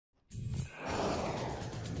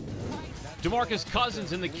DeMarcus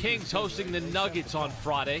Cousins and the Kings hosting the Nuggets on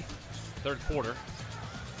Friday, third quarter.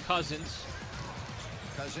 Cousins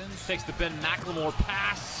takes the Ben McLemore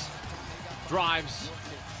pass, drives,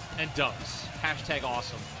 and dunks. Hashtag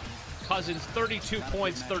awesome. Cousins, 32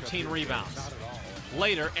 points, 13 rebounds.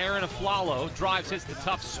 Later, Aaron Aflalo drives, hits the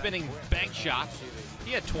tough spinning bank shot.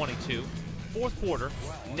 He had 22. Fourth quarter,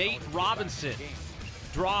 Nate Robinson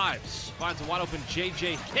drives, finds a wide open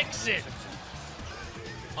J.J. Hickson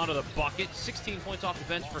under the bucket. 16 points off the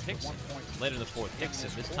bench for Hickson. Later in the fourth, Hickson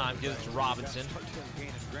this time gives it to Robinson.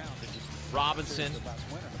 Robinson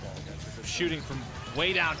shooting from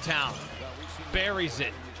way downtown, buries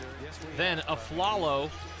it. Then Aflalo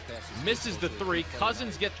misses the three.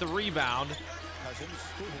 Cousins get the rebound,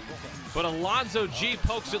 but Alonzo G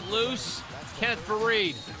pokes it loose. Kenneth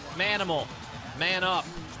Fareed, manimal, man up.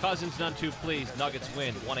 Cousins none too pleased. Nuggets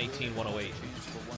win 118-108.